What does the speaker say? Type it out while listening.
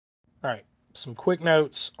All right, some quick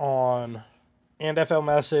notes on NFL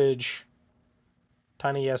Message,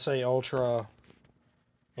 Tiny SA Ultra,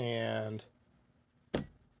 and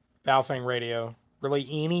Baofeng radio. Really,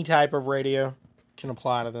 any type of radio can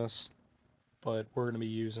apply to this, but we're going to be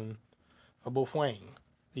using a Baofeng,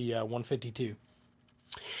 the 152.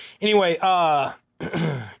 Anyway,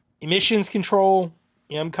 emissions control,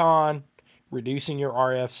 EMCON, reducing your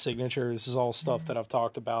RF signature. This is all stuff that I've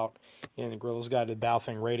talked about in the Guerrilla's Guide to the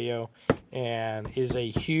Baofeng radio, and is a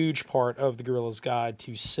huge part of the Guerrilla's Guide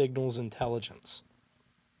to Signals Intelligence.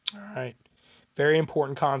 All right. Very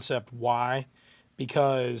important concept. Why?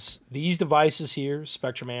 Because these devices here,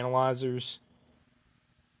 spectrum analyzers,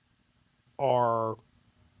 are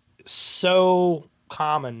so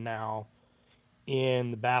common now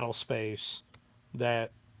in the battle space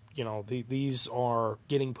that, you know, these are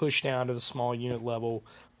getting pushed down to the small unit level.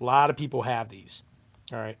 A lot of people have these.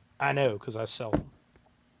 All right. I know because I sell them.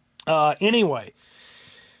 Anyway,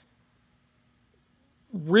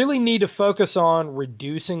 really need to focus on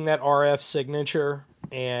reducing that RF signature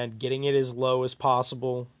and getting it as low as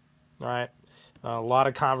possible. All right. A lot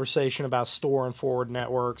of conversation about store and forward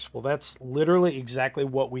networks. Well, that's literally exactly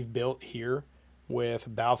what we've built here with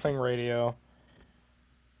Baofeng radio,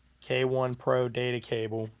 K1 Pro data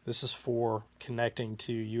cable. This is for connecting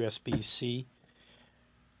to USB-C.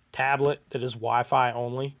 Tablet that is Wi-Fi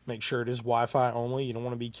only. Make sure it is Wi-Fi only. You don't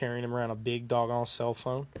want to be carrying them around a big doggone cell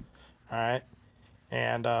phone. All right.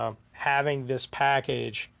 And having this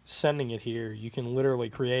package, sending it here, you can literally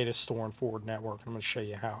create a store and forward network. I'm going to show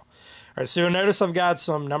you how. All right, so you'll notice I've got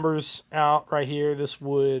some numbers out right here. This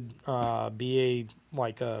would be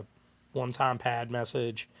a one-time pad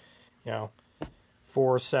message, you know,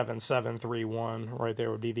 47731. Right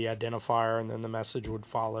there would be the identifier, and then the message would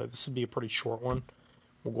follow. This would be a pretty short one.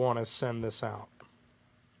 We'll go on and send this out.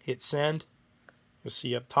 Hit send. You'll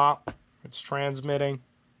see up top, it's transmitting.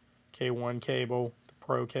 K1 cable.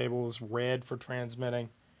 Pro cable is red for transmitting,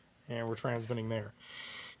 and we're transmitting there.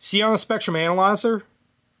 See on the spectrum analyzer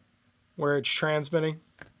where it's transmitting,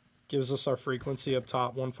 gives us our frequency up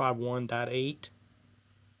top, 151.8.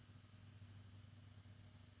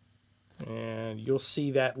 And you'll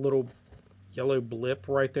see that little yellow blip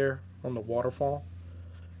right there on the waterfall.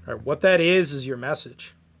 All right, what that is your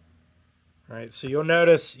message. All right, so you'll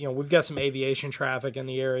notice, you know, we've got some aviation traffic in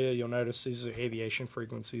the area. You'll notice these are aviation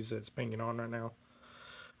frequencies that's pinging on right now.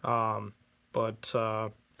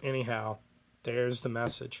 Anyhow, there's the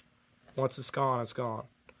message. Once it's gone, it's gone.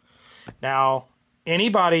 Now,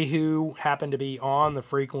 anybody who happened to be on the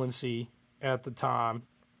frequency at the time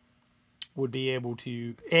would be able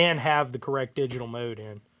to, and have the correct digital mode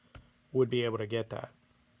in, would be able to get that.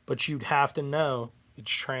 But you'd have to know it's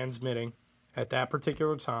transmitting at that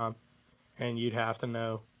particular time, and you'd have to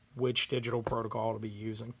know which digital protocol to be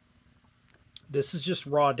using. This is just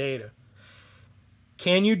raw data.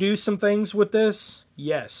 Can you do some things with this?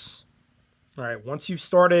 Yes. All right, once you've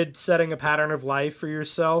started setting a pattern of life for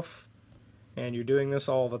yourself, and you're doing this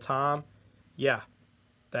all the time, yeah,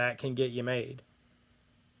 that can get you made.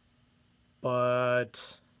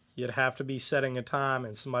 But you'd have to be setting a time,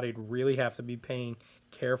 and somebody'd really have to be paying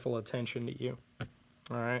careful attention to you.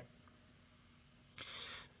 All right.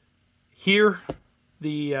 Here,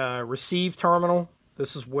 the receive terminal,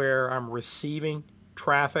 this is where I'm receiving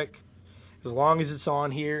traffic. As long as it's on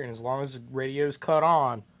here and as long as the radio's cut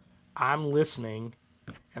on, I'm listening,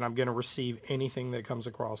 and I'm going to receive anything that comes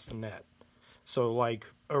across the net. So like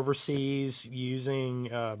overseas, using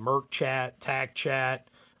Merc Chat, TAC Chat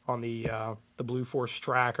on the Blue Force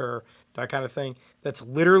tracker, that kind of thing. That's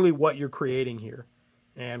literally what you're creating here.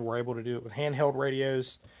 And we're able to do it with handheld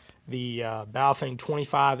radios. The Baofeng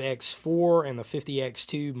 25X4 and the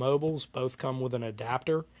 50X2 mobiles both come with an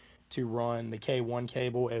adapter to run the K1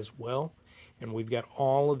 cable as well. And we've got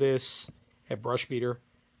all of this at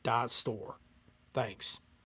brushbeater.store. Thanks.